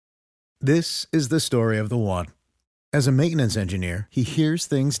This is the story of the one. As a maintenance engineer, he hears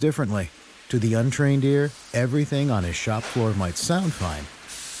things differently. To the untrained ear, everything on his shop floor might sound fine,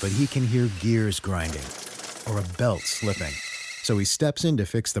 but he can hear gears grinding or a belt slipping. So he steps in to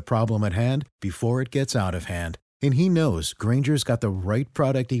fix the problem at hand before it gets out of hand. And he knows Grainger's got the right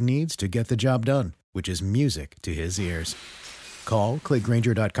product he needs to get the job done, which is music to his ears. Call, click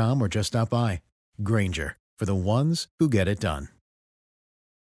Grainger.com, or just stop by. Grainger, for the ones who get it done.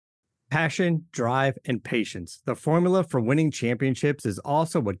 Passion, drive, and patience. The formula for winning championships is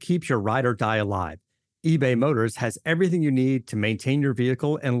also what keeps your ride or die alive. eBay Motors has everything you need to maintain your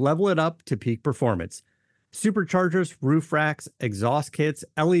vehicle and level it up to peak performance. Superchargers, roof racks, exhaust kits,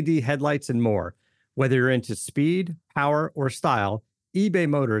 LED headlights, and more. Whether you're into speed, power, or style, eBay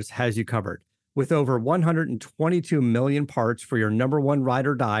Motors has you covered. With over 122 million parts for your number one ride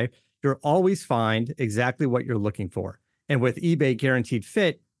or die, you'll always find exactly what you're looking for. And with eBay Guaranteed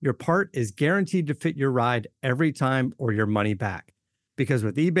Fit, your part is guaranteed to fit your ride every time or your money back. Because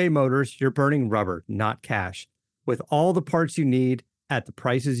with eBay Motors, you're burning rubber, not cash. With all the parts you need at the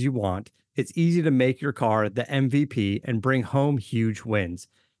prices you want, it's easy to make your car the MVP and bring home huge wins.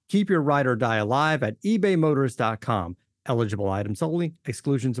 Keep your ride or die alive at ebaymotors.com. Eligible items only.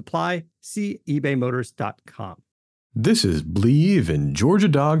 Exclusions apply. See ebaymotors.com. This is Believe in Georgia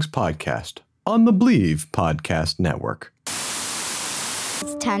Dogs podcast on the Believe Podcast Network.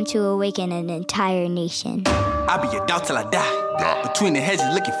 It's time to awaken an entire nation. I'll be your dog till I die. Between the hedges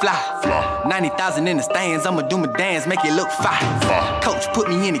looking fly. 90,000 in the stands, I'ma do my dance, make it look fine. Coach put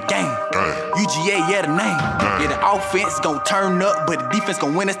me in the game. UGA, yeah, the name. Yeah, the offense gon' turn up, but the defense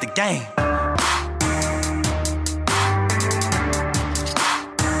gon' win us the game.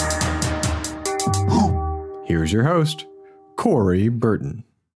 Here's your host, Corey Burton.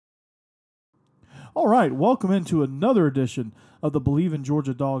 All right, welcome into another edition of the Believe in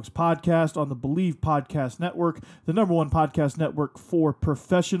Georgia Dogs podcast on the Believe Podcast Network, the number one podcast network for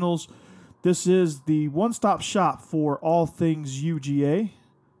professionals. This is the one-stop shop for all things UGA.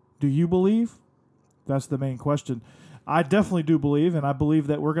 Do you believe? That's the main question. I definitely do believe, and I believe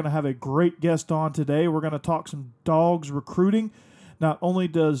that we're going to have a great guest on today. We're going to talk some Dogs recruiting. Not only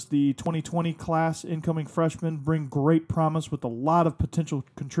does the 2020 class incoming freshmen bring great promise with a lot of potential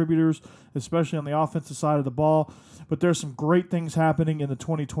contributors, especially on the offensive side of the ball, but there's some great things happening in the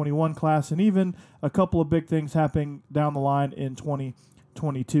 2021 class and even a couple of big things happening down the line in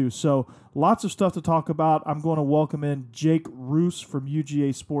 2022. So lots of stuff to talk about. I'm going to welcome in Jake Roos from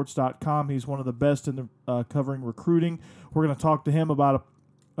UGAsports.com. He's one of the best in the covering recruiting. We're going to talk to him about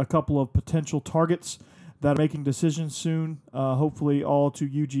a couple of potential targets that are making decisions soon, hopefully all to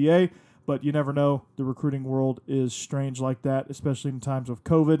UGA, but you never know. The recruiting world is strange like that, especially in times of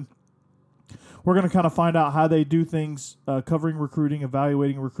COVID. We're going to kind of find out how they do things, covering recruiting,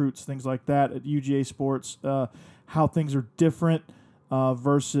 evaluating recruits, things like that at UGA Sports, how things are different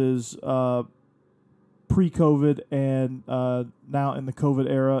versus pre-COVID and now in the COVID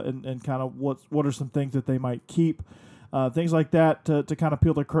era, and kind of what are some things that they might keep. Things like that to kind of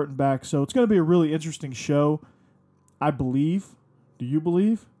peel the curtain back. So it's going to be a really interesting show, I believe. Do you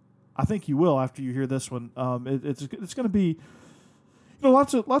believe? I think you will after you hear this one. It's going to be,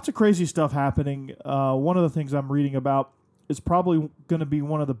 lots of crazy stuff happening. One of the things I'm reading about is probably going to be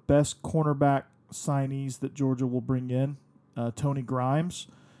one of the best cornerback signees that Georgia will bring in, Tony Grimes.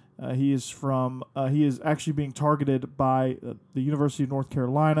 He is actually being targeted by the University of North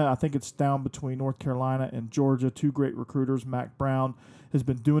Carolina. I think it's down between North Carolina and Georgia. Two great recruiters. Mack Brown has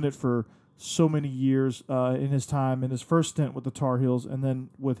been doing it for so many years in his time, in his first stint with the Tar Heels, and then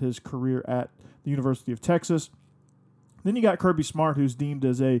with his career at the University of Texas. Then you got Kirby Smart, who's deemed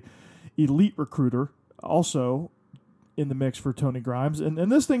as a elite recruiter, also in the mix for Tony Grimes.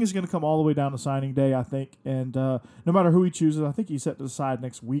 And this thing is going to come all the way down to signing day, I think. And no matter who he chooses, I think he's set to decide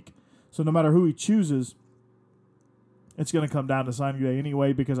next week. So no matter who he chooses, it's going to come down to signing day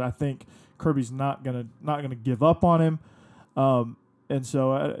anyway, because I think Kirby's not going to give up on him. And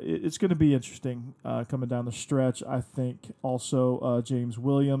so it's going to be interesting coming down the stretch. I think also James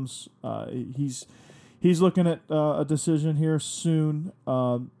Williams, he's looking at a decision here soon.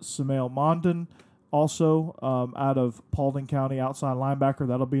 Samael Mondon, also out of Paulding County, outside linebacker.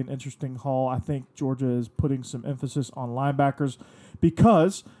 That'll be an interesting haul. I think Georgia is putting some emphasis on linebackers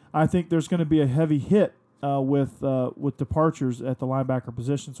because I think there's going to be a heavy hit with departures at the linebacker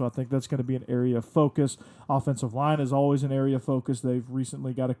position. So I think that's going to be an area of focus. Offensive line is always an area of focus. They've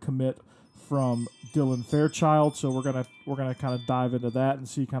recently got a commit from Dylan Fairchild, so we're gonna kind of dive into that and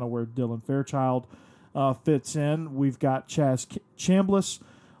see kind of where Dylan Fairchild fits in. We've got Chaz Chambliss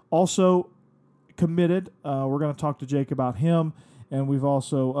also committed. We're going to talk to Jake about him. And we've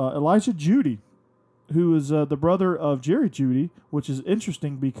also Elijah Judy, who is the brother of Jerry Judy, which is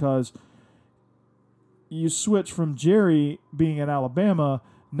interesting because you switch from Jerry being in Alabama.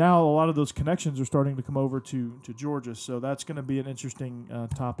 Now a lot of those connections are starting to come over to Georgia. So that's going to be an interesting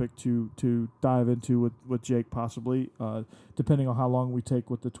topic to dive into with Jake possibly, depending on how long we take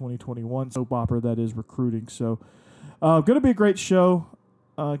with the 2021 soap opera that is recruiting. So going to be a great show.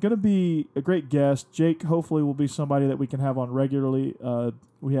 Going to be a great guest. Jake hopefully will be somebody that we can have on regularly.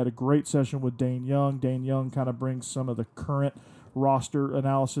 We had a great session with Dane Young. Dane Young kind of brings some of the current roster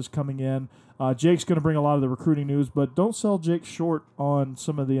analysis coming in. Jake's going to bring a lot of the recruiting news, but don't sell Jake short on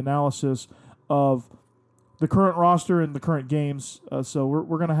some of the analysis of the current roster and the current games. So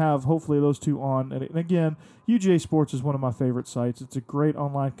we're going to have hopefully those two on. And again, UGA Sports is one of my favorite sites. It's a great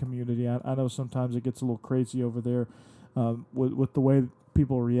online community. I know sometimes it gets a little crazy over there with the way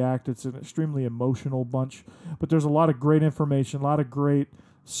people react. It's an extremely emotional bunch, but there's a lot of great information, a lot of great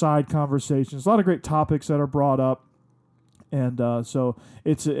side conversations, a lot of great topics that are brought up. And so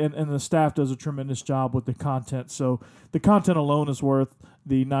it's and the staff does a tremendous job with the content. So the content alone is worth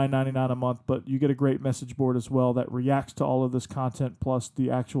the $9.99 a month, but you get a great message board as well that reacts to all of this content plus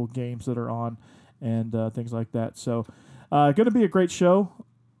the actual games that are on and things like that. So going to be a great show.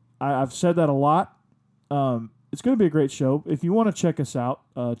 I've said that a lot. It's going to be a great show. If you want to check us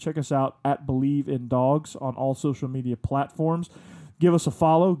out at Believe in Dogs on all social media platforms. Give us a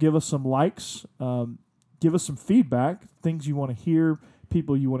follow. Give us some likes. Give us some feedback, things you want to hear,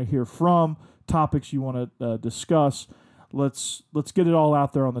 people you want to hear from, topics you want to discuss. Let's get it all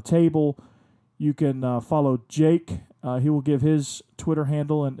out there on the table. You can follow Jake. He will give his Twitter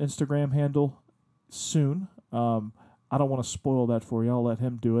handle and Instagram handle soon. I don't want to spoil that for you. I'll let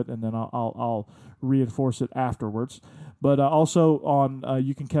him do it, and then I'll reinforce it afterwards. But also on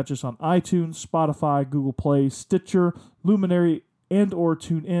you can catch us on iTunes, Spotify, Google Play, Stitcher, Luminary, and or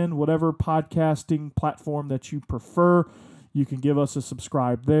TuneIn, whatever podcasting platform that you prefer. You can give us a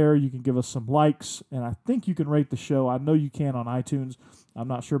subscribe there. You can give us some likes, and I think you can rate the show. I know you can on iTunes. I'm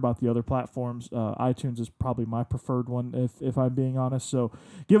not sure about the other platforms. iTunes is probably my preferred one, if I'm being honest. So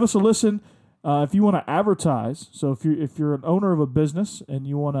give us a listen. If you want to advertise, so if you're an owner of a business and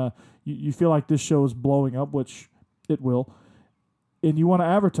you feel like this show is blowing up, which it will, and you want to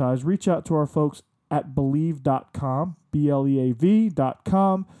advertise, reach out to our folks at Believe.com,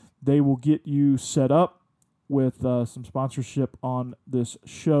 BLEAV.com. They will get you set up with some sponsorship on this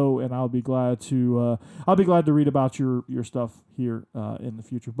show, and I'll be glad to read about your stuff here in the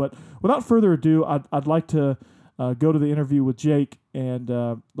future. But without further ado, I'd like to go to the interview with Jake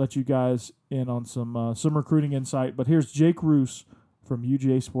and let you guys in on some recruiting insight. But here's Jake Roos from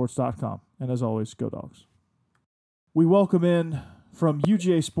UGAsports.com, and as always, go Dogs. We welcome in from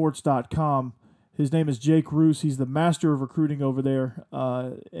UGAsports.com. His name is Jake Roos. He's the master of recruiting over there,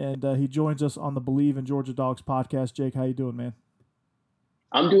 and he joins us on the Believe in Georgia Dogs podcast. Jake, how you doing, man?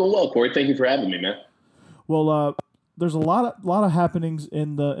 I'm doing well, Corey. Thank you for having me, man. Well, there's a lot of happenings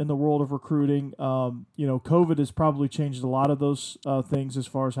in the world of recruiting. COVID has probably changed a lot of those things as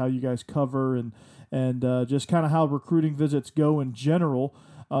far as how you guys cover and just kind of how recruiting visits go in general.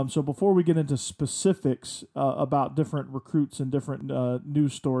 So before we get into specifics about different recruits and different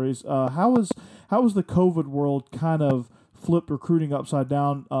news stories, how is the COVID world kind of flipped recruiting upside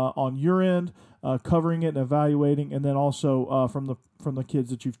down on your end, covering it and evaluating, and then also from the kids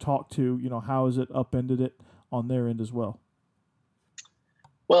that you've talked to, how has it upended it on their end as well?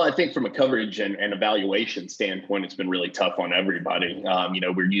 Well, I think from a coverage and evaluation standpoint, it's been really tough on everybody.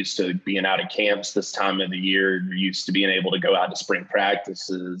 We're used to being out of camps this time of the year. We're used to being able to go out to spring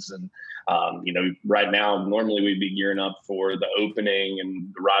practices. And, right now, normally we'd be gearing up for the opening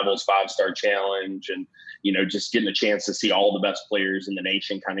and the Rivals 5-Star Challenge and, just getting a chance to see all the best players in the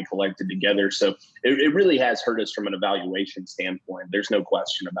nation kind of collected together. So it really has hurt us from an evaluation standpoint. There's no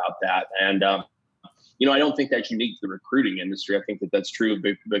question about that. And, I don't think that's unique to the recruiting industry. I think that that's true of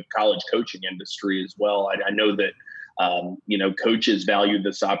the college coaching industry as well. I know that, coaches value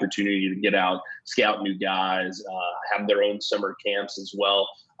this opportunity to get out, scout new guys, have their own summer camps as well.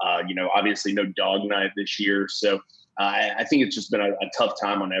 Obviously no dog night this year. So I think it's just been a tough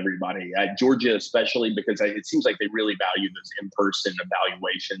time on everybody. Georgia especially, because it seems like they really value those in-person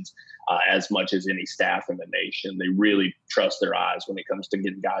evaluations as much as any staff in the nation. They really trust their eyes when it comes to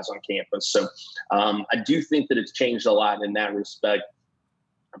getting guys on campus. So I do think that it's changed a lot in that respect.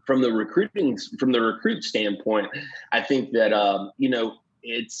 From the recruit standpoint, I think that,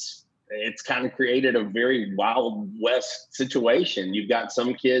 it's kind of created a very Wild West situation. You've got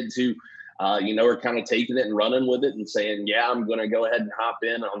some kids who, are kind of taking it and running with it and saying, yeah, I'm going to go ahead and hop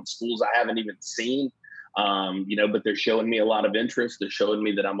in on schools I haven't even seen. But they're showing me a lot of interest. They're showing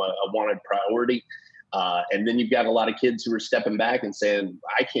me that I'm a wanted priority. And then you've got a lot of kids who are stepping back and saying,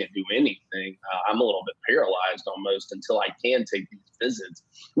 I can't do anything. I'm a little bit paralyzed almost until I can take these visits,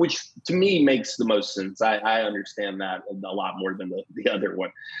 which to me makes the most sense. I understand that a lot more than the other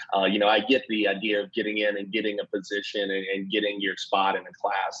one. I get the idea of getting in and getting a position and getting your spot in a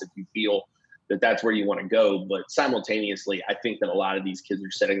class if you feel that that's where you want to go. But simultaneously, I think that a lot of these kids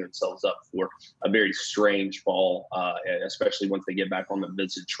are setting themselves up for a very strange fall, especially once they get back on the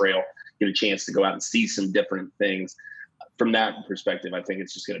visit trail, get a chance to go out and see some different things. From that perspective, I think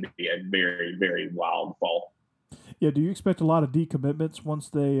it's just going to be a very, very wild fall. Yeah. Do you expect a lot of decommitments once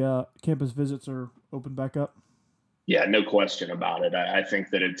the campus visits are open back up? Yeah, no question about it. I think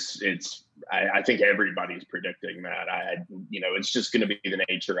that I think everybody's predicting that. It's just going to be the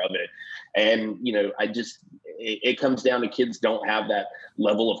nature of it. And, it comes down to kids don't have that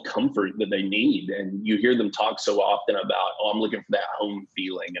level of comfort that they need. And you hear them talk so often about, I'm looking for that home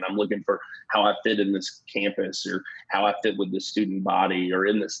feeling, and I'm looking for how I fit in this campus, or how I fit with the student body, or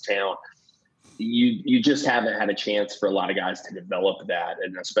in this town. You just haven't had a chance for a lot of guys to develop that,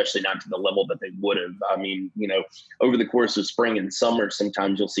 and especially not to the level that they would have. I mean, over the course of spring and summer,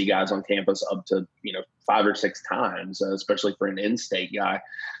 sometimes you'll see guys on campus up to, 5 or 6 times, especially for an in-state guy.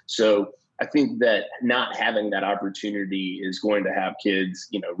 So I think that not having that opportunity is going to have kids,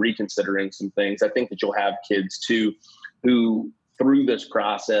 reconsidering some things. I think that you'll have kids too who through this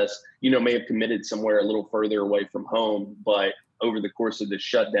process, may have committed somewhere a little further away from home, but over the course of this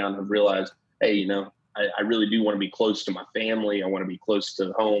shutdown have realized, hey, I really do want to be close to my family. I want to be close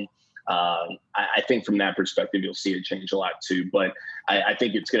to home. I think from that perspective, you'll see it change a lot too. But I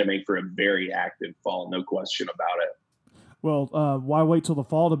think it's going to make for a very active fall, no question about it. Well, why wait till the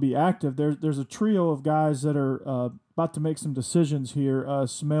fall to be active? There's a trio of guys that are about to make some decisions here.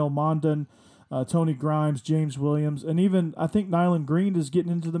 Smail Mondon, Tony Grimes, James Williams, and even I think Nyland Green is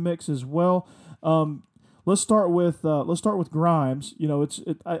getting into the mix as well. Let's start with Grimes.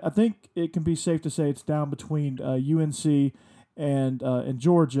 I think it can be safe to say it's down between UNC and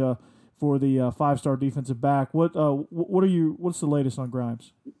Georgia for the 5-star defensive back. What's the latest on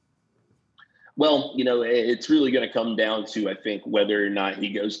Grimes? Well, it's really going to come down to, I think, whether or not he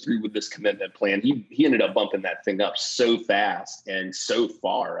goes through with this commitment plan. He ended up bumping that thing up so fast and so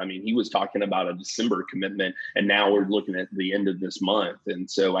far. I mean, he was talking about a December commitment, and now we're looking at the end of this month.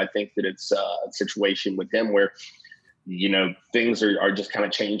 And so I think that it's a situation with him where, things are just kind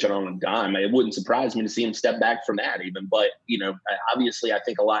of changing on a dime. It wouldn't surprise me to see him step back from that even. But, obviously I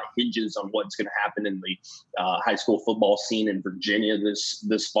think a lot hinges on what's going to happen in the high school football scene in Virginia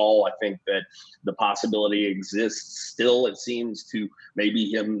this fall. I think that the possibility exists still, it seems, to maybe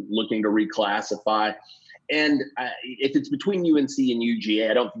him looking to reclassify. And if it's between UNC and UGA,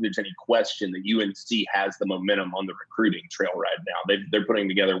 I don't think there's any question that UNC has the momentum on the recruiting trail right now. They're putting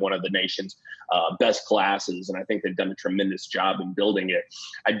together one of the nation's best classes, and I think they've done a tremendous job in building it.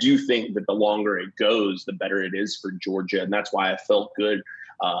 I do think that the longer it goes, the better it is for Georgia, and that's why I felt good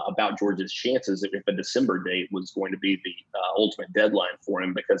about Georgia's chances if a December date was going to be the ultimate deadline for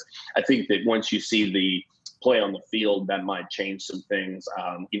him, because I think that once you see the play on the field, that might change some things.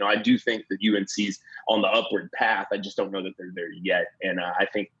 I do think that UNC's on the upward path. I just don't know that they're there yet. And I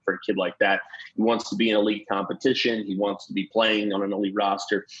think for a kid like that, he wants to be in elite competition. He wants to be playing on an elite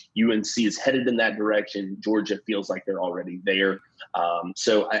roster. UNC is headed in that direction. Georgia feels like they're already there.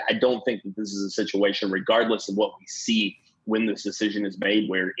 So I don't think that this is a situation, regardless of what we see when this decision is made,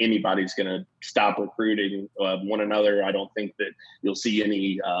 where anybody's going to stop recruiting one another. I don't think that you'll see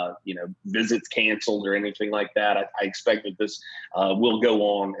any, visits canceled or anything like that. I expect that this will go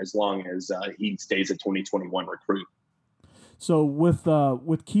on as long as he stays a 2021 recruit. So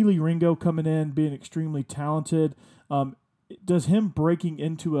with Keely Ringo coming in, being extremely talented, does him breaking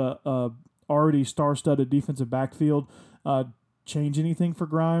into a already star-studded defensive backfield change anything for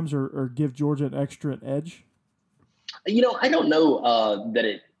Grimes or give Georgia an extra edge? I don't know that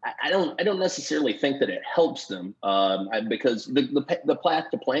it. I don't necessarily think that it helps them because the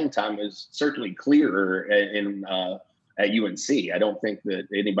path to playing time is certainly clearer at UNC. I don't think that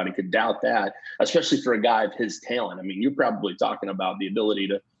anybody could doubt that, especially for a guy of his talent. I mean, you're probably talking about the ability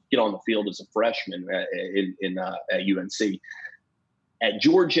to get on the field as a freshman at UNC. At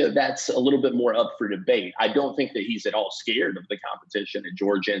Georgia, that's a little bit more up for debate. I don't think that he's at all scared of the competition at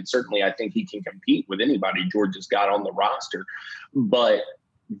Georgia, and certainly I think he can compete with anybody Georgia's got on the roster. But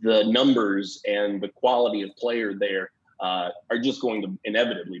the numbers and the quality of player there are just going to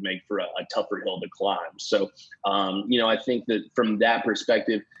inevitably make for a tougher hill to climb. So, I think that from that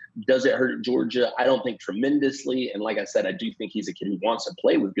perspective, does it hurt Georgia? I don't think tremendously. And like I said, I do think he's a kid who wants to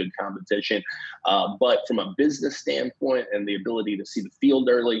play with good competition. But from a business standpoint and the ability to see the field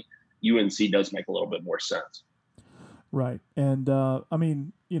early, UNC does make a little bit more sense. Right. And,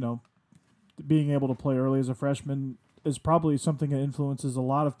 being able to play early as a freshman is probably something that influences a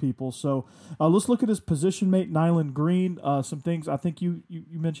lot of people. So let's look at his position mate, Nyland Green. Some things, I think you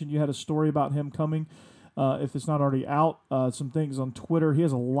mentioned you had a story about him coming, if it's not already out. Some things on Twitter. He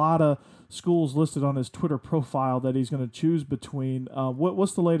has a lot of schools listed on his Twitter profile that he's going to choose between.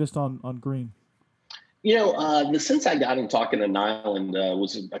 What's the latest on Green? The sense I got in talking to Nyland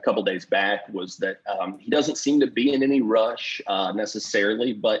was a couple days back was that he doesn't seem to be in any rush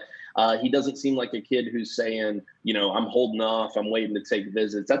necessarily, but he doesn't seem like a kid who's saying, I'm holding off, I'm waiting to take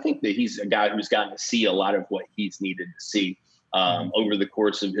visits. I think that he's a guy who's gotten to see a lot of what he's needed to see over the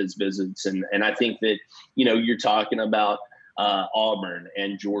course of his visits. And I think that, you're talking about Auburn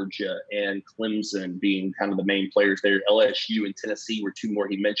and Georgia and Clemson being kind of the main players there. LSU and Tennessee were two more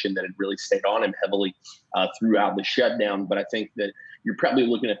he mentioned that had really stayed on him heavily throughout the shutdown. But I think that you're probably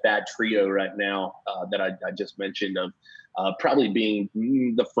looking at that trio right now that I just mentioned of probably being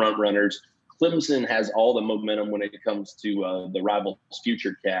the front runners. Clemson has all the momentum when it comes to the Rivals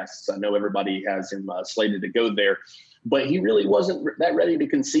future casts. I know everybody has him slated to go there, but he really wasn't that ready to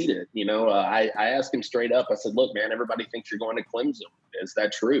concede it. I asked him straight up. I said, look, man, everybody thinks you're going to Clemson. Is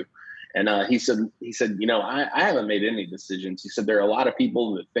that true? And he said, I haven't made any decisions. He said, there are a lot of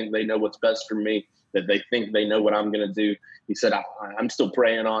people that think they know what's best for me, that they think they know what I'm going to do. He said, I'm still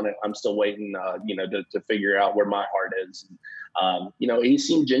praying on it. I'm still waiting, to figure out where my heart is. And, he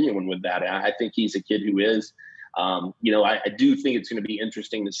seemed genuine with that. I think he's a kid who is, I do think it's going to be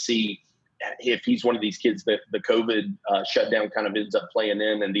interesting to see if he's one of these kids that the COVID shutdown kind of ends up playing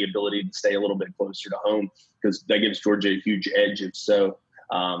in, and the ability to stay a little bit closer to home, because that gives Georgia a huge edge. If so,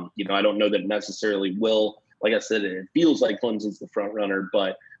 I don't know that it necessarily will. Like I said, it feels like Clemson's the front runner,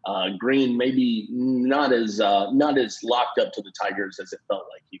 but Green maybe not as locked up to the Tigers as it felt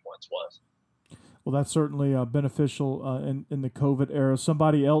like he once was. Well, that's certainly beneficial in the COVID era.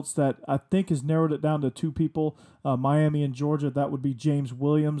 Somebody else that I think has narrowed it down to two people, Miami and Georgia, that would be James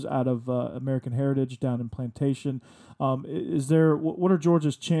Williams out of American Heritage down in Plantation. What are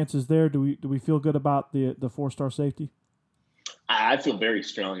Georgia's chances there? Do we feel good about the 4-star safety? I feel very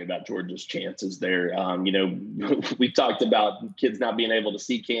strongly about Georgia's chances there. We talked about kids not being able to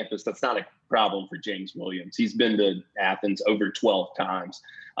see campus. That's not a problem for James Williams. He's been to Athens over 12 times.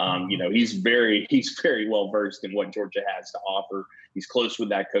 He's very well versed in what Georgia has to offer. He's close with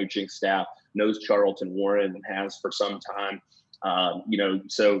that coaching staff, knows Charlton Warren, and has for some time.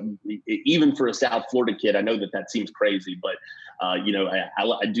 So even for a South Florida kid, I know that seems crazy, but I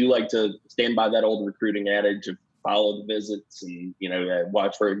do like to stand by that old recruiting adage of follow the visits and,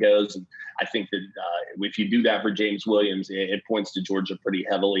 watch where it goes. And I think that if you do that for James Williams, it points to Georgia pretty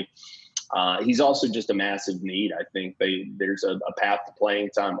heavily. He's also just a massive need. I think there's a path to playing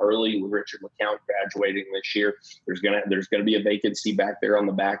time early with Richard LeCount graduating this year. There's gonna be a vacancy back there on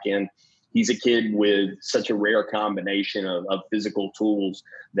the back end. He's a kid with such a rare combination of physical tools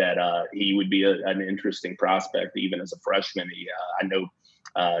that he would be an interesting prospect even as a freshman. I know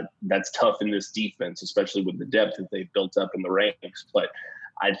that's tough in this defense, especially with the depth that they've built up in the ranks. But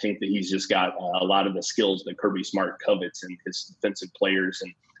I think that he's just got a lot of the skills that Kirby Smart covets in his defensive players.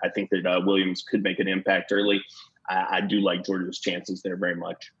 And I think that Williams could make an impact early. I do like Georgia's chances there very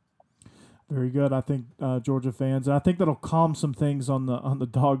much. Very good. I think Georgia fans, and I think that'll calm some things on the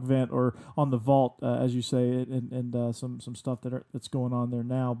dog vent or on the vault, as you say, and some stuff that's going on there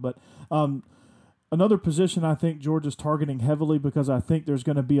now. But another position I think Georgia's targeting heavily, because I think there's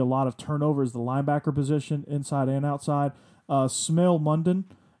going to be a lot of turnover, is the linebacker position, inside and outside. Smail Munden,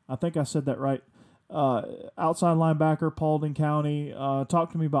 I think I said that right. Outside linebacker, Paulding County.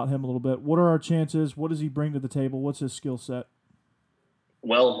 Talk to me about him a little bit. What are our chances? What does he bring to the table? What's his skill set?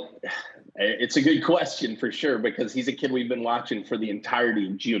 Well, it's a good question for sure, because he's a kid we've been watching for the entirety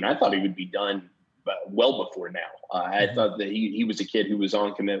of June. I thought he would be done well before now. I thought that he was a kid who was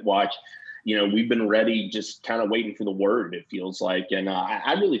on commit watch. We've been ready, just kind of waiting for the word, it feels like. And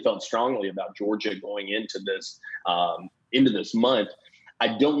I really felt strongly about Georgia going into this month.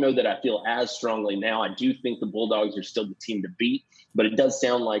 I don't know that I feel as strongly now. I do think the Bulldogs are still the team to beat, but it does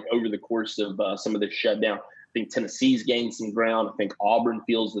sound like over the course of some of this shutdown, I think Tennessee's gained some ground. I think Auburn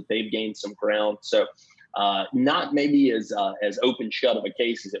feels that they've gained some ground. So Not maybe as open shut of a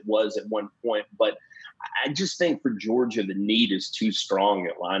case as it was at one point, but I just think for Georgia, the need is too strong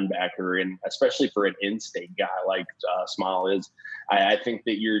at linebacker, and especially for an in-state guy like Smile is. I think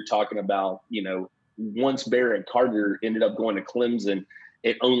that you're talking about, once Barrett Carter ended up going to Clemson,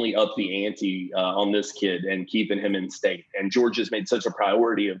 it only upped the ante on this kid and keeping him in state. And Georgia's made such a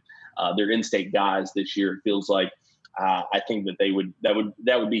priority of their in-state guys this year. It feels like I think that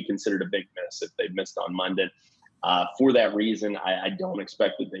that would be considered a big miss if they missed on Monday. For that reason, I don't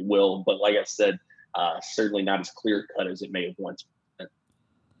expect that they will. But like I said, certainly not as clear cut as it may have once been.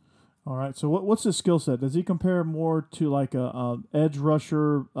 All right. So what's his skill set? Does he compare more to like a edge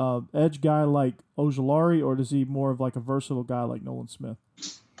rusher, edge guy like Ojulari, or does he more of like a versatile guy like Nolan Smith?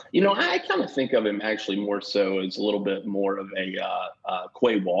 I kind of think of him actually more so as a little bit more of a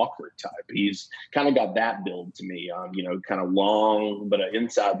Quay Walker type. He's kind of got that build to me, kind of long, but an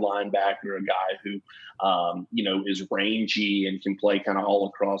inside linebacker, a guy who, is rangy and can play kind of all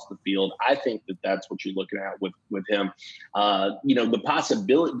across the field. I think that that's what you're looking at with him.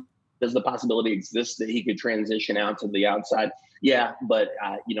 Does the possibility exist that he could transition out to the outside? Yeah, but,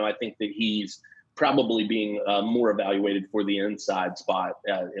 I think that he's probably being more evaluated for the inside spot.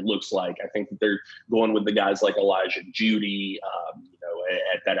 It looks like. I think that they're going with the guys like Elijah Judy,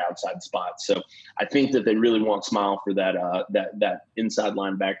 at that outside spot. So I think that they really want Smile for that inside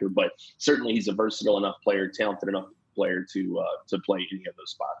linebacker. But certainly he's a versatile enough player, talented enough player to play any of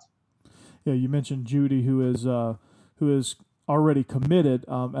those spots. Yeah, you mentioned Judy, who is already committed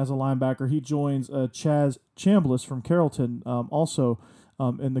as a linebacker. He joins Chaz Chambliss from Carrollton, also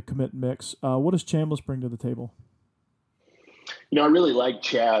in the commit mix. What does Chambliss bring to the table? I really like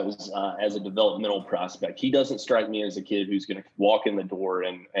Chaz as a developmental prospect. He doesn't strike me as a kid who's going to walk in the door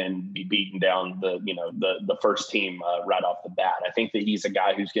and be beaten down the first team right off the bat. I think that he's a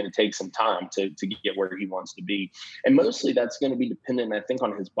guy who's going to take some time to get where he wants to be. And mostly that's going to be dependent, I think,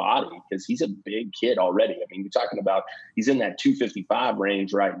 on his body, because he's a big kid already. I mean, you're talking about he's in that 255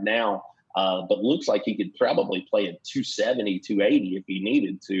 range right now. But looks like he could probably play at 270, 280 if he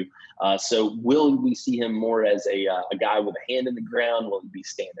needed to. So will we see him more as a guy with a hand in the ground? Will he be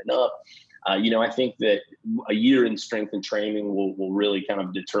standing up? I think that a year in strength and training will really kind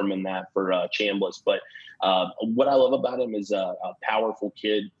of determine that for Chambliss. But what I love about him is a powerful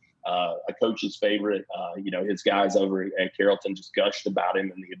kid. A coach's favorite. His guys over at Carrollton just gushed about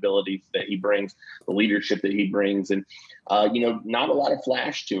him and the ability that he brings, the leadership that he brings. And, not a lot of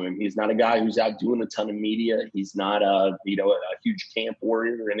flash to him. He's not a guy who's out doing a ton of media. He's not a huge camp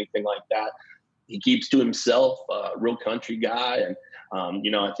warrior or anything like that. He keeps to himself, a real country guy. And,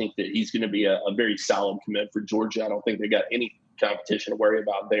 I think that he's going to be a very solid commit for Georgia. I don't think they got any competition to worry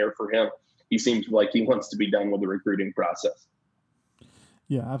about there for him. He seems like he wants to be done with the recruiting process.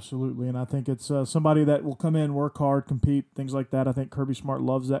 Yeah, absolutely. And I think it's somebody that will come in, work hard, compete, things like that. I think Kirby Smart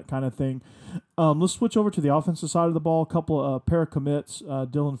loves that kind of thing. Let's switch over to the offensive side of the ball. A couple of pair of commits,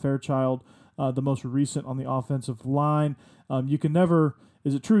 Dylan Fairchild, the most recent on the offensive line.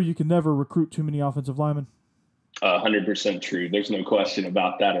 Is it true you can never recruit too many offensive linemen? 100% true. There's no question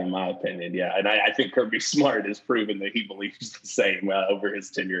about that, in my opinion. Yeah, and I think Kirby Smart has proven that he believes the same over his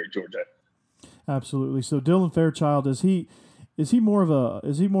tenure at Georgia. Absolutely. So Dylan Fairchild, is he more of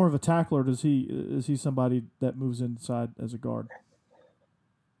a tackler? Or is he somebody that moves inside as a guard?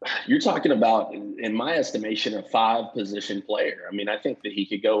 You're talking about, in my estimation, a 5-position player. I mean, I think that he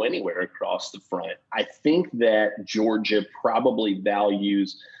could go anywhere across the front. I think that Georgia probably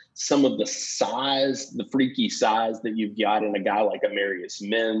values some of the size, the freaky size that you've got in a guy like Amarius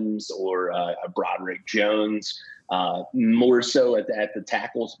Mims or a Broderick Jones. More so at the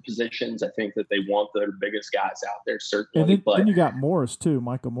tackles positions. I think that they want their biggest guys out there, certainly. And then you got Morris, too.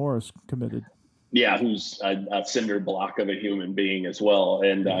 Michael Morris committed. Yeah, who's a cinder block of a human being as well.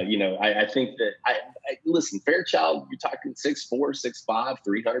 And, I think that listen, Fairchild, you're talking 6'4", 6'5",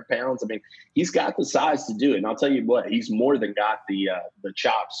 300 pounds. I mean, he's got the size to do it. And I'll tell you what, he's more than got the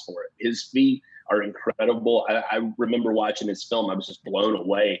chops for it. His feet are incredible. I remember watching his film. I was just blown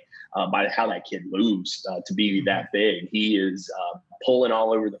away by how that kid moves to be that big. He is pulling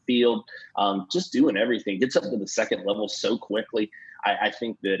all over the field, just doing everything. Gets up to the second level so quickly. I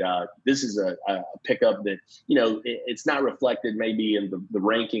think that this is a pickup that, it's not reflected maybe in the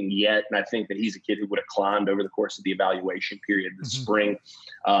ranking yet. And I think that he's a kid who would have climbed over the course of the evaluation period this spring.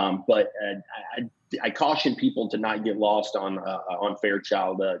 But I caution people to not get lost on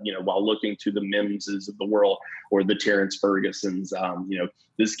Fairchild, while looking to the Mimses of the world or the Terrence Fergusons.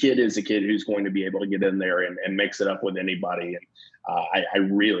 This kid is a kid who's going to be able to get in there and mix it up with anybody. And I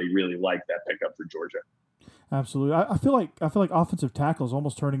really, really like that pickup for Georgia. Absolutely. I feel like offensive tackle is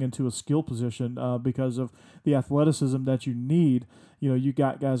almost turning into a skill position because of the athleticism that you need. You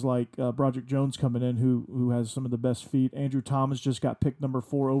got guys like Broderick Jones coming in who has some of the best feet. Andrew Thomas just got picked number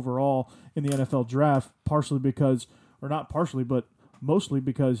 4 overall in the NFL draft, mostly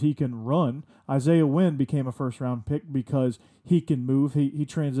because he can run. Isaiah Wynn became a first-round pick because he can move. He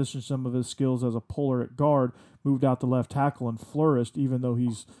transitioned some of his skills as a puller at guard, moved out to left tackle and flourished, even though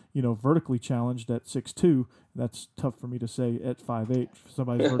he's vertically challenged at 6'2". That's tough for me to say at 5'8".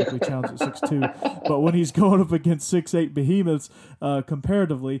 Somebody's vertically challenged at 6'2". But when he's going up against 6'8" behemoths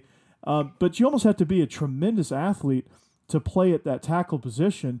comparatively, but you almost have to be a tremendous athlete to play at that tackle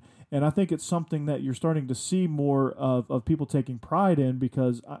position. And I think it's something that you're starting to see more of people taking pride in,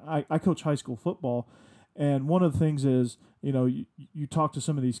 because I coach high school football. And one of the things is, you talk to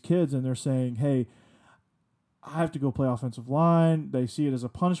some of these kids and they're saying, hey, I have to go play offensive line. They see it as a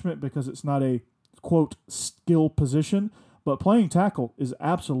punishment because it's not a, quote, skill position. But playing tackle is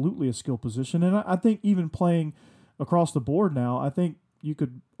absolutely a skill position. And I think even playing across the board now, I think you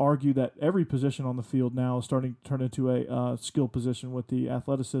could argue that every position on the field now is starting to turn into a skill position with the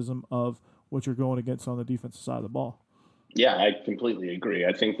athleticism of what you're going against on the defensive side of the ball. Yeah, I completely agree.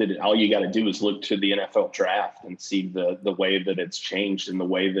 I think that all you got to do is look to the NFL draft and see the way that it's changed, and the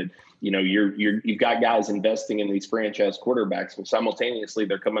way that you've got guys investing in these franchise quarterbacks, but simultaneously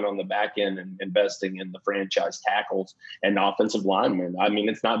they're coming on the back end and investing in the franchise tackles and offensive linemen. I mean,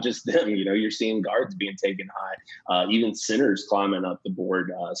 it's not just them. You're seeing guards being taken high, even centers climbing up the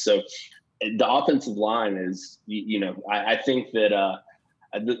board. So the offensive line is, I think that.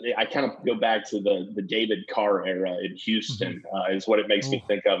 I kind of go back to the David Carr era in Houston is what it makes me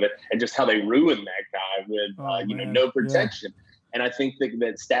think of it, and just how they ruined that guy with no protection. Yeah. And I think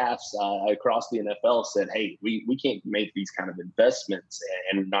that staffs across the NFL said, "Hey, we can't make these kind of investments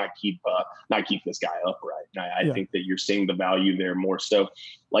and not keep this guy upright." And I think that you're seeing the value there more so.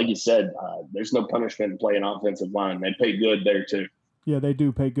 Like you said, there's no punishment in playing offensive line. They pay good there too. Yeah, they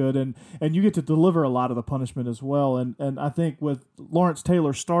do pay good, and you get to deliver a lot of the punishment as well. And I think with Lawrence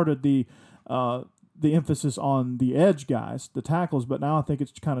Taylor started the emphasis on the edge guys, the tackles, but now I think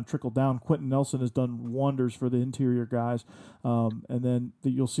it's kind of trickled down. Quentin Nelson has done wonders for the interior guys, and then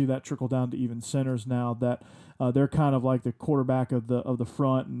you'll see that trickle down to even centers now that they're kind of like the quarterback of the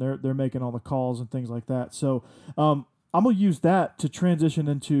front, and they're making all the calls and things like that. So I'm gonna use that to transition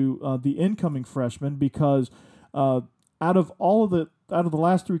into the incoming freshmen, because out of the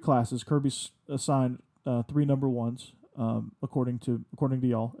last 3 classes, Kirby's assigned 3 number 1s, according to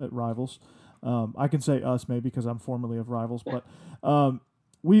y'all at Rivals. I can say us maybe because I'm formerly of Rivals, but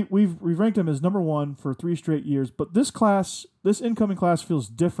we've ranked him as number 1 for 3 straight years. But this incoming class feels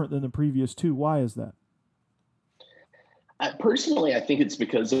different than the previous 2. Why is that? Personally, I think it's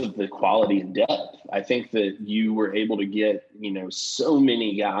because of the quality and depth. I think that you were able to get, so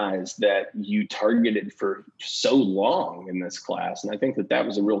many guys that you targeted for so long in this class. And I think that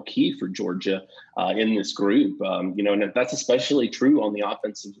was a real key for Georgia in this group. And that's especially true on the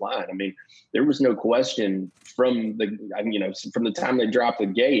offensive line. I mean, there was no question from the time they dropped the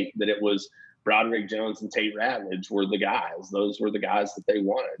gate that it was Broderick Jones and Tate Ratledge were the guys. Those were the guys that they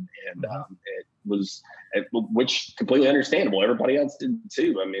wanted. And which completely understandable. Everybody else did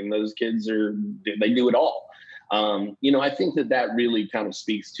too. I mean, those kids they do it all. I think that really kind of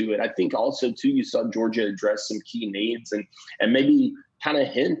speaks to it. I think also too, you saw Georgia address some key needs and maybe kind of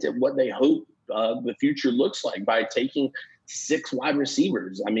hint at what they hope the future looks like by taking 6 wide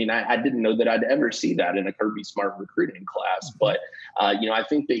receivers. I mean, I didn't know that I'd ever see that in a Kirby Smart recruiting class, but I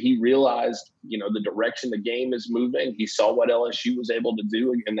think that he realized, the direction the game is moving. He saw what LSU was able to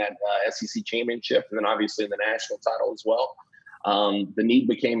do in that SEC championship, and then obviously in the national title as well. The need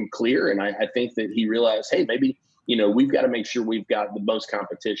became clear, and I think that he realized, hey, maybe, we've got to make sure we've got the most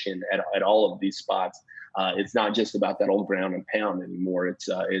competition at all of these spots. It's not just about that old ground and pound anymore.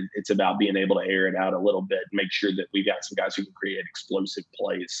 It's about being able to air it out a little bit, and make sure that we've got some guys who can create explosive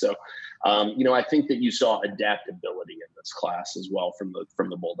plays. So, I think that you saw adaptability in this class as well from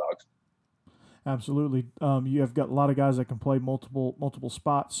the Bulldogs. Absolutely. You have got a lot of guys that can play multiple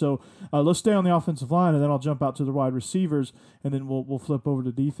spots. So let's stay on the offensive line, and then I'll jump out to the wide receivers, and then we'll flip over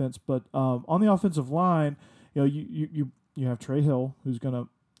to defense. But on the offensive line, you have Trey Hill, who's going to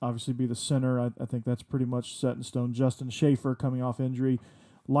obviously be the center. I think that's pretty much set in stone. Justin Schaefer coming off injury,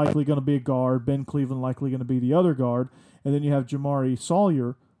 likely going to be a guard. Ben Cleveland likely going to be the other guard. And then you have Jamari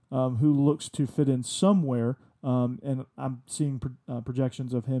Sawyer, who looks to fit in somewhere. And I'm seeing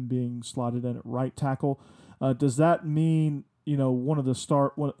projections of him being slotted in at right tackle. Does that mean one of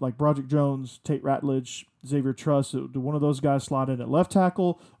the like Broderick Jones, Tate Ratledge, Xavier Truss, do one of those guys slot in at left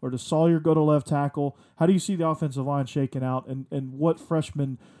tackle, or does Sawyer go to left tackle? How do you see the offensive line shaking out, and what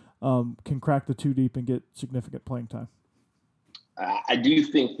freshmen can crack the two deep and get significant playing time? I do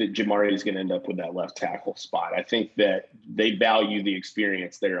think that Jamari is going to end up with that left tackle spot. I think that they value the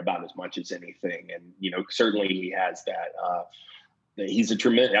experience there about as much as anything. And, certainly he has that. He's a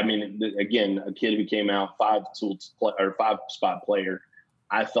tremendous, again, a kid who came out five-spot player,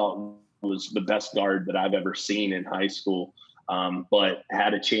 I thought was the best guard that I've ever seen in high school. But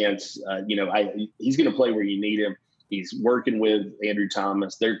had a chance, he's going to play where you need him. He's working with Andrew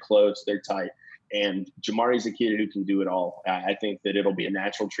Thomas. They're close. They're tight. And Jamari's a kid who can do it all. I think that it'll be a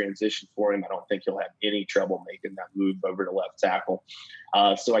natural transition for him. I don't think he'll have any trouble making that move over to left tackle.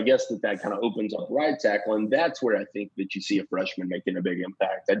 So I guess that kind of opens up right tackle. And that's where I think that you see a freshman making a big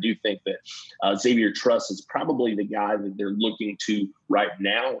impact. I do think that Xavier Truss is probably the guy that they're looking to right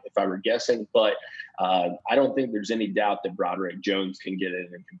now, if I were guessing. But I don't think there's any doubt that Broderick Jones can get in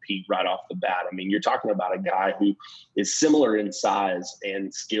and compete right off the bat. I mean, you're talking about a guy who is similar in size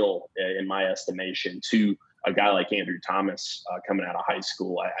and skill, in my estimation, to a guy like Andrew Thomas coming out of high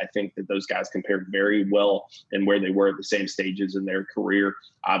school. I think that those guys compared very well in where they were at the same stages in their career.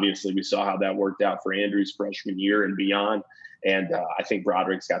 Obviously, we saw how that worked out for Andrew's freshman year and beyond. And I think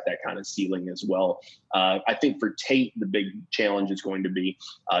Broderick's got that kind of ceiling as well. I think for Tate, the big challenge is going to be,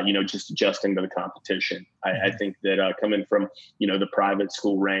 just adjusting to the competition. I think that coming from, the private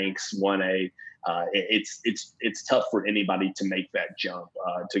school ranks, 1A, it's tough for anybody to make that jump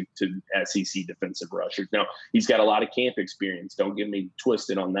to SEC defensive rushers. Now, he's got a lot of camp experience. Don't get me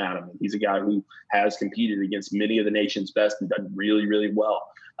twisted on that. I mean, he's a guy who has competed against many of the nation's best and done really, really well.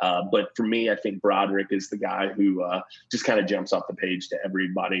 But for me, I think Broderick is the guy who just kind of jumps off the page to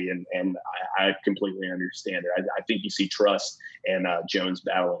everybody, and I completely understand it. I think you see Truss and Jones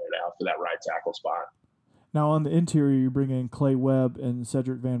battling it out for that right tackle spot. Now, on the interior, you bring in Clay Webb and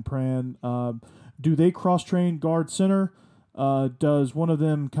Cedric Van Pran. Do they cross-train guard center? Does one of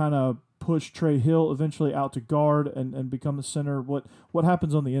them kind of push Trey Hill eventually out to guard and become the center? What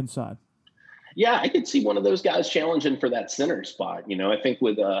happens on the inside? Yeah, I could see one of those guys challenging for that center spot. I think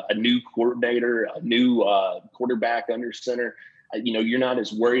with a new coordinator, a new quarterback under center, you're not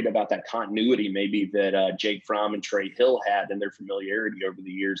as worried about that continuity maybe that Jake Fromm and Trey Hill had in their familiarity over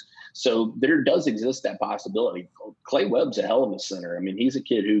the years. So there does exist that possibility. Clay Webb's a hell of a center. I mean, he's a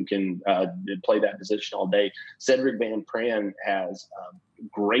kid who can play that position all day. Cedric Van Pran has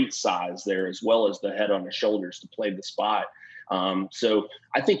great size there, as well as the head on his shoulders to play the spot. So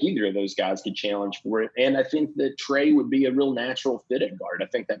I think either of those guys could challenge for it. And I think that Trey would be a real natural fit at guard. I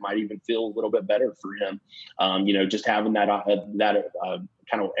think that might even feel a little bit better for him. Just having that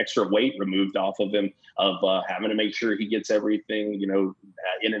kind of extra weight removed off of him of having to make sure he gets everything,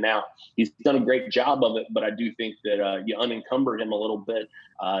 in and out. He's done a great job of it, but I do think that you unencumber him a little bit.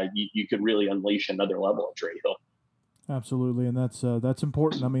 You could really unleash another level of Trey Hill. Absolutely. And that's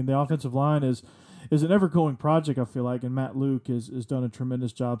important. I mean, the offensive line is an ever-going project, I feel like, and Matt Luke has done a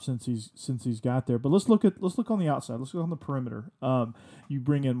tremendous job since he's got there. But let's look on the outside. Let's look on the perimeter. You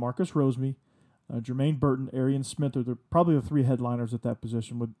bring in Marcus Rosemy, Jermaine Burton, Arian Smith. They're probably the three headliners at that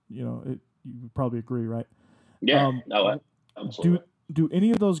position. You would probably agree, right? Yeah. Absolutely. Do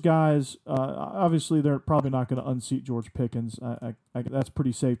any of those guys? Obviously, they're probably not going to unseat George Pickens. That's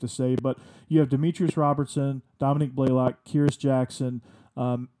pretty safe to say. But you have Demetrius Robertson, Dominic Blaylock, Kyrus Jackson,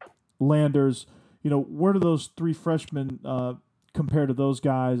 Landers. Where do those three freshmen compare to those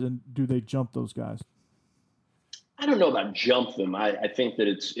guys, and do they jump those guys? I don't know about jump them. I think that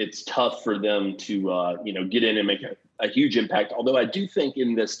it's tough for them to get in and make a huge impact. Although I do think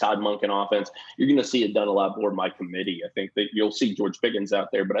in this Todd Monken offense, you're going to see it done a lot more by committee. I think that you'll see George Pickens out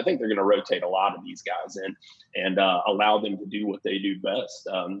there, but I think they're going to rotate a lot of these guys in and allow them to do what they do best.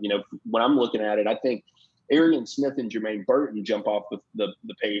 When I'm looking at it, I think Arian Smith and Jermaine Burton jump off the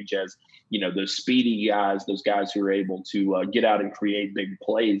page as, those speedy guys, those guys who are able to get out and create big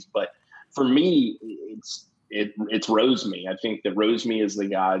plays. But for me, it's Rosemy. I think that Rosemy is the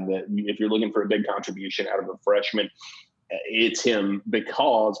guy that if you're looking for a big contribution out of a freshman, it's him,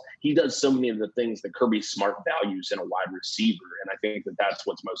 because he does so many of the things that Kirby Smart values in a wide receiver. And I think that that's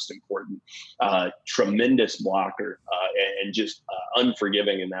what's most important. Tremendous blocker and just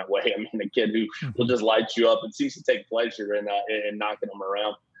unforgiving in that way. I mean, a kid who will just light you up and seems to take pleasure in knocking them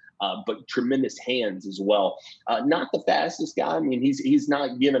around. But tremendous hands as well. Not the fastest guy. I mean, he's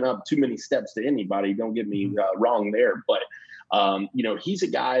not giving up too many steps to anybody. Don't get me wrong there. But, he's a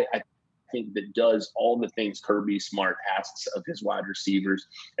guy I think that does all the things Kirby Smart asks of his wide receivers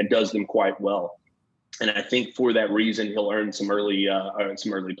and does them quite well. And I think for that reason, he'll earn some early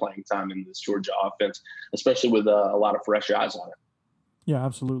playing time in this Georgia offense, especially with a lot of fresh eyes on it. Yeah,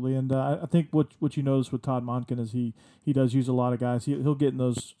 absolutely. And I think what you notice with Todd Monken is he does use a lot of guys. He'll get in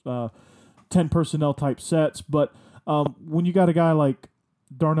those 10 personnel type sets. But when you got a guy like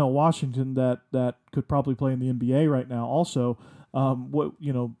Darnell Washington that could probably play in the NBA right now, also, what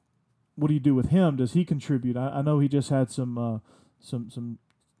do you do with him? Does he contribute? I know he just had some.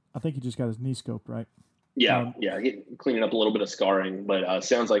 I think he just got his knee scoped, right? Yeah, cleaning up a little bit of scarring, but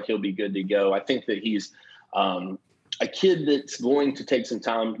sounds like he'll be good to go. I think that he's a kid that's going to take some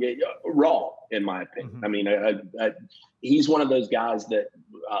time, raw, in my opinion. Mm-hmm. I mean, he's one of those guys that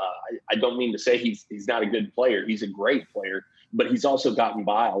I don't mean to say he's not a good player. He's a great player, but he's also gotten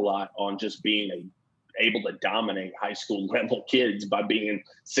by a lot on just being able to dominate high school level kids by being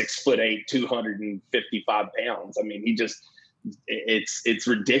 6'8", 255 pounds. I mean, it's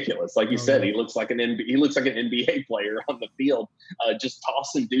ridiculous. Like you said, he looks like an NBA player on the field, just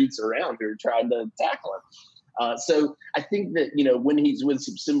tossing dudes around who are trying to tackle him. So I think that, when he's with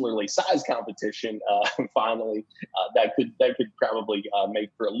some similarly sized competition, finally, that could probably make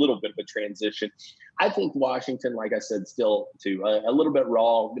for a little bit of a transition. I think Washington, like I said, still too a little bit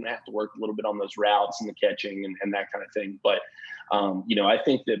raw, going to have to work a little bit on those routes and the catching and that kind of thing. But I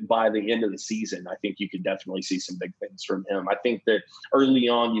think that by the end of the season, I think you could definitely see some big things from him. I think that early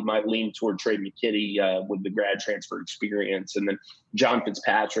on you might lean toward Trey McKitty with the grad transfer experience, and then John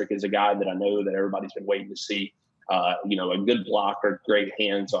Fitzpatrick is a guy that I know that everybody's been waiting to see. A good blocker, great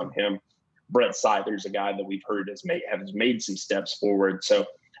hands on him. Brett Seither's a guy that we've heard has made some steps forward. So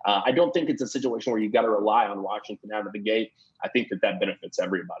I don't think it's a situation where you've got to rely on Washington out of the gate. I think that benefits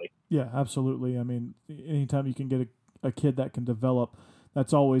everybody. Yeah, absolutely. I mean, anytime you can get a kid that can develop,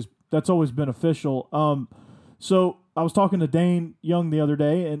 that's always beneficial. So I was talking to Dane Young the other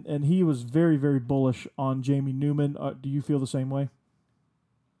day, and he was very, very bullish on Jamie Newman. Do you feel the same way?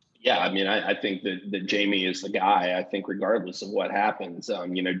 Yeah, I mean, I think that Jamie is the guy. I think regardless of what happens,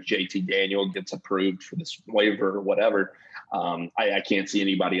 JT Daniel gets approved for this waiver or whatever. I can't see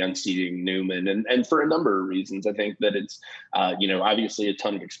anybody unseating Newman, and for a number of reasons. I think that it's, obviously a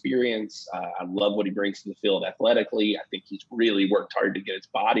ton of experience. I love what he brings to the field athletically. I think he's really worked hard to get his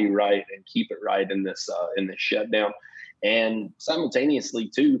body right and keep it right in this shutdown, and simultaneously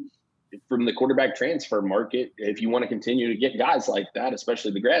too, from the quarterback transfer market, if you want to continue to get guys like that, especially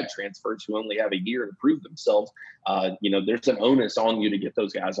the grad transfers who only have a year to prove themselves, there's an onus on you to get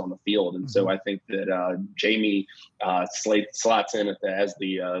those guys on the field. And so I think that Jamie slots in as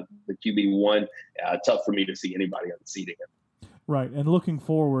the QB1. Tough for me to see anybody unseating him. Right. And looking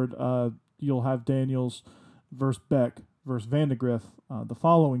forward, you'll have Daniels versus Beck versus Vandegrift the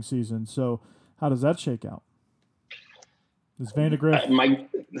following season. So how does that shake out? Is Vandegrift my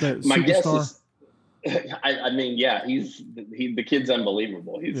guess is, I mean, yeah, the kid's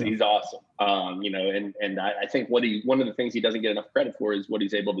unbelievable. He's awesome. And I think one of the things he doesn't get enough credit for is what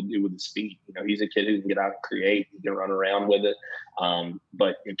he's able to do with his feet. He's a kid who can get out and create, he can run around with it.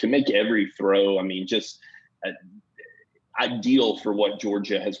 But it can make every throw. I mean, just ideal for what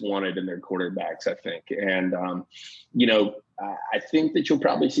Georgia has wanted in their quarterbacks, I think. And, I think that you'll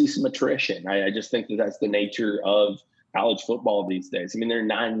probably see some attrition. I just think that that's the nature of college football these days. I mean, there are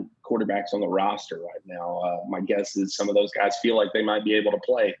 9 quarterbacks on the roster right now. My guess is some of those guys feel like they might be able to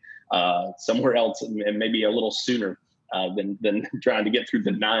play somewhere else and maybe a little sooner than trying to get through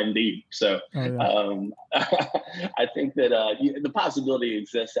the 9 deep. So I think that the possibility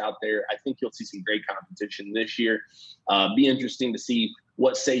exists out there. I think you'll see some great competition this year. Be interesting to see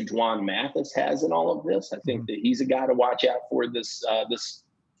what Sage Juan Mathis has in all of this. I think that he's a guy to watch out for this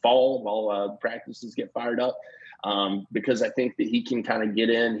fall while practices get fired up. Because I think that he can kind of get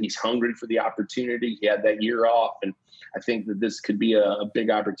in. He's hungry for the opportunity. He had that year off, and I think that this could be a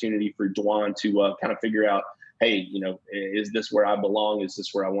big opportunity for Juan to kind of figure out, hey, is this where I belong? Is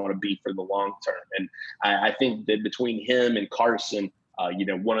this where I want to be for the long term? And I think that between him and Carson,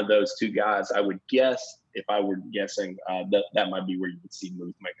 one of those two guys, I would guess, if I were guessing, that might be where you would see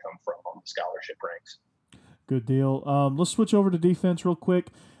movement come from on the scholarship ranks. Good deal. Let's switch over to defense real quick.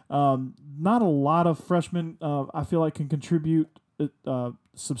 Not a lot of freshmen I feel like can contribute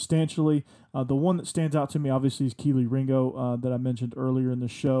substantially. The one that stands out to me obviously is Keely Ringo that I mentioned earlier in the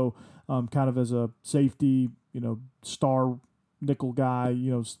show, kind of as a safety, star nickel guy,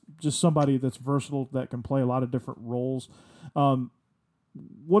 just somebody that's versatile that can play a lot of different roles.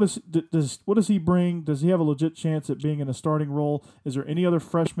 What does he bring? Does he have a legit chance at being in a starting role? Is there any other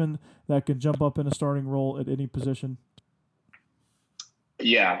freshman that can jump up in a starting role at any position?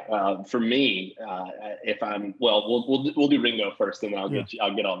 For me, if I'm we'll do Ringo first, and then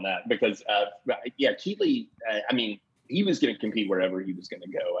I'll get on that because Keely. I mean, he was going to compete wherever he was going to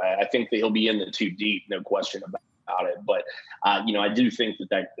go. I think that he'll be in the 2 deep, no question about it. But I do think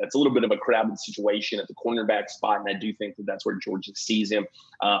that's a little bit of a crowded situation at the cornerback spot, and I do think that that's where Georgia sees him.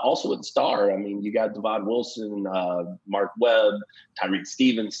 Also at the star, I mean, you got Devon Wilson, Mark Webb, Tyreek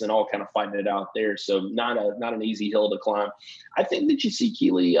Stevenson, all kind of fighting it out there. So not an easy hill to climb. I think that you see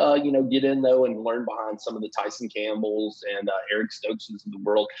Keely, get in though and learn behind some of the Tyson Campbells and Eric Stokes of the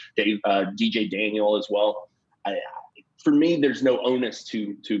world, DJ Daniel as well. For me, there's no onus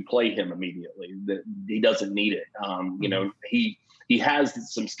to play him immediately. That he doesn't need it. He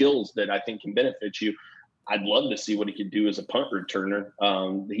has some skills that I think can benefit you. I'd love to see what he could do as a punt returner.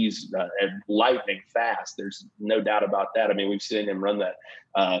 He's lightning fast. There's no doubt about that. I mean, we've seen him run that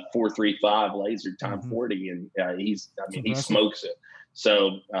 4.35 laser time 40, and he smokes it.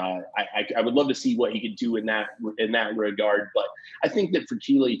 So I would love to see what he could do in that regard. But I think that for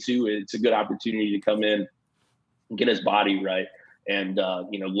Keely too, it's a good opportunity to come in, get his body right, and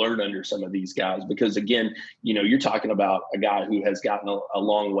learn under some of these guys, because again, you're talking about a guy who has gotten a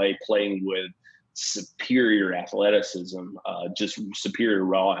long way playing with superior athleticism, just superior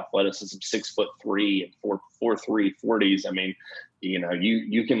raw athleticism, 6'3" and 4.3 40s. I mean,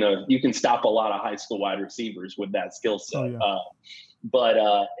 you can stop a lot of high school wide receivers with that skill set. Oh, yeah. But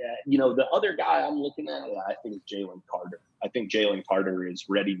the other guy I'm looking at, I think, is Jalen Carter. I think Jalen Carter is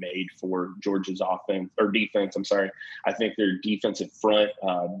ready-made for Georgia's defense. I'm sorry. I think their defensive front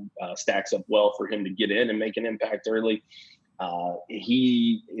stacks up well for him to get in and make an impact early.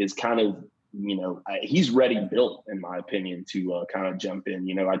 He is kind of, he's ready built, in my opinion, to kind of jump in.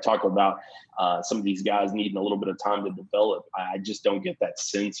 I talk about some of these guys needing a little bit of time to develop. I just don't get that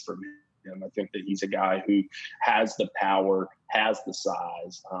sense from him. I think that he's a guy who has the power, has the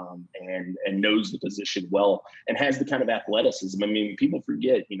size, and knows the position well, and has the kind of athleticism. I mean, people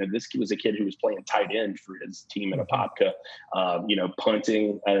forget, this kid was a kid who was playing tight end for his team in Apopka,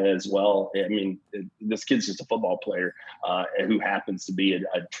 punting as well. I mean, this kid's just a football player who happens to be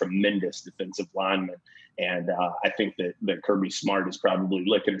a tremendous defensive lineman. And I think that Kirby Smart is probably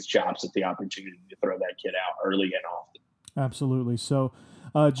licking his chops at the opportunity to throw that kid out early and often. Absolutely. So,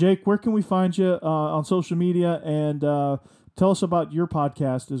 Jake, where can we find you on social media, and tell us about your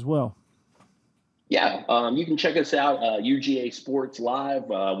podcast as well? Yeah, you can check us out, UGA Sports Live.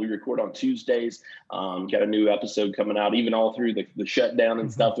 We record on Tuesdays. Got a new episode coming out, even all through the shutdown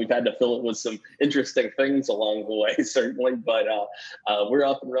and stuff. We've had to fill it with some interesting things along the way, certainly. But we're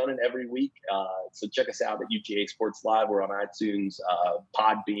up and running every week. So check us out at UGA Sports Live. We're on iTunes,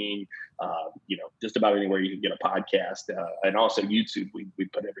 Podbean, just about anywhere you can get a podcast. And also YouTube, we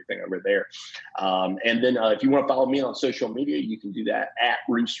put everything over there. And then if you want to follow me on social media, you can do that at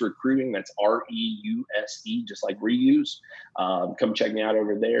Reuse Recruiting. That's REUSE, just like reuse. Come check me out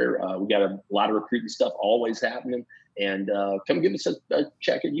over there. We got a lot of recruiting stuff always happening. And come give us a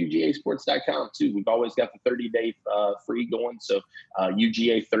check at UGAsports.com too. We've always got the 30-day free going. So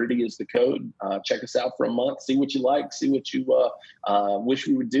UGA30 is the code. Check us out for a month. See what you like. See what you wish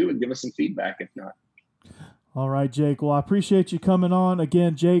we would do, and give us some feedback if not. All right, Jake. Well, I appreciate you coming on.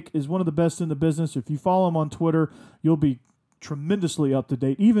 Again, Jake is one of the best in the business. If you follow him on Twitter, you'll be tremendously up to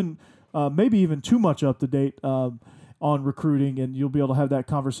date, even maybe even too much up to date on recruiting, and you'll be able to have that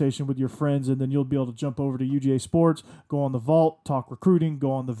conversation with your friends, and then you'll be able to jump over to UGA Sports, go on the Vault, talk recruiting,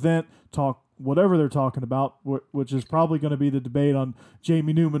 go on the Vent, talk whatever they're talking about, which is probably going to be the debate on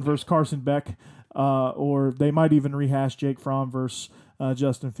Jamie Newman versus Carson Beck, or they might even rehash Jake Fromm versus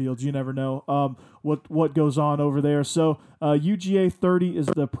Justin Fields. You never know what goes on over there. So UGA30 is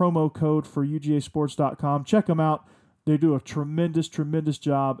the promo code for UGAsports.com. Check them out. They do a tremendous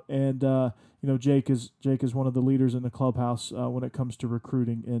job, and Jake is one of the leaders in the clubhouse when it comes to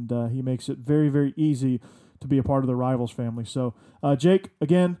recruiting, and he makes it very, very easy to be a part of the Rivals family. So, Jake,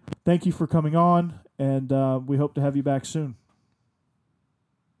 again, thank you for coming on, and we hope to have you back soon.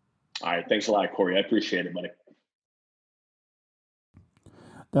 All right, thanks a lot, Corey. I appreciate it, buddy.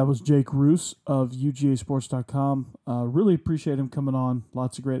 That was Jake Roos of UGAsports.com. Really appreciate him coming on.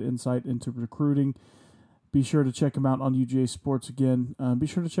 Lots of great insight into recruiting. Be sure to check him out on UGA Sports again. Be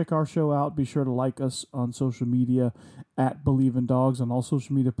sure to check our show out. Be sure to like us on social media at Believe in Dogs on all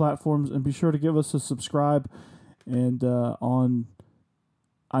social media platforms. And be sure to give us a subscribe and on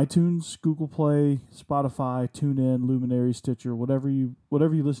iTunes, Google Play, Spotify, TuneIn, Luminary, Stitcher, whatever you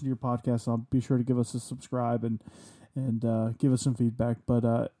listen to your podcast on. Be sure to give us a subscribe and give us some feedback.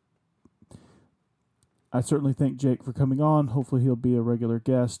 But I certainly thank Jake for coming on. Hopefully he'll be a regular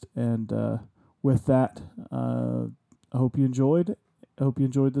guest. And with that, I hope you enjoyed, I hope you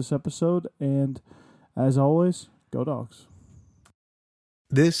enjoyed this episode, and as always, go Dogs.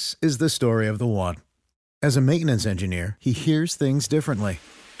 This is the story of the one. As a maintenance engineer, he hears things differently.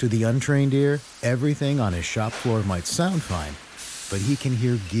 To the untrained ear, everything on his shop floor might sound fine, but he can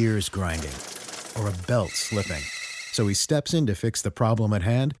hear gears grinding or a belt slipping. So he steps in to fix the problem at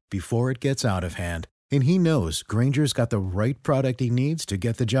hand before it gets out of hand. And he knows Grainger's got the right product he needs to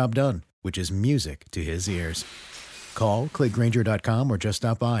get the job done, which is music to his ears. Call, click Grainger.com, or just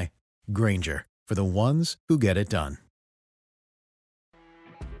stop by. Grainger, for the ones who get it done.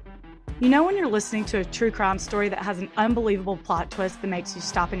 You know when you're listening to a true crime story that has an unbelievable plot twist that makes you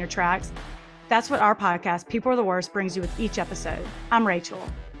stop in your tracks? That's what our podcast, People Are the Worst, brings you with each episode. I'm Rachel.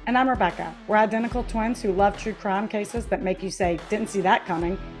 And I'm Rebecca. We're identical twins who love true crime cases that make you say, didn't see that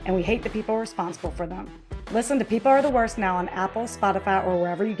coming, and we hate the people responsible for them. Listen to People Are the Worst now on Apple, Spotify, or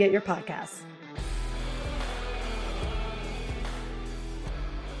wherever you get your podcasts.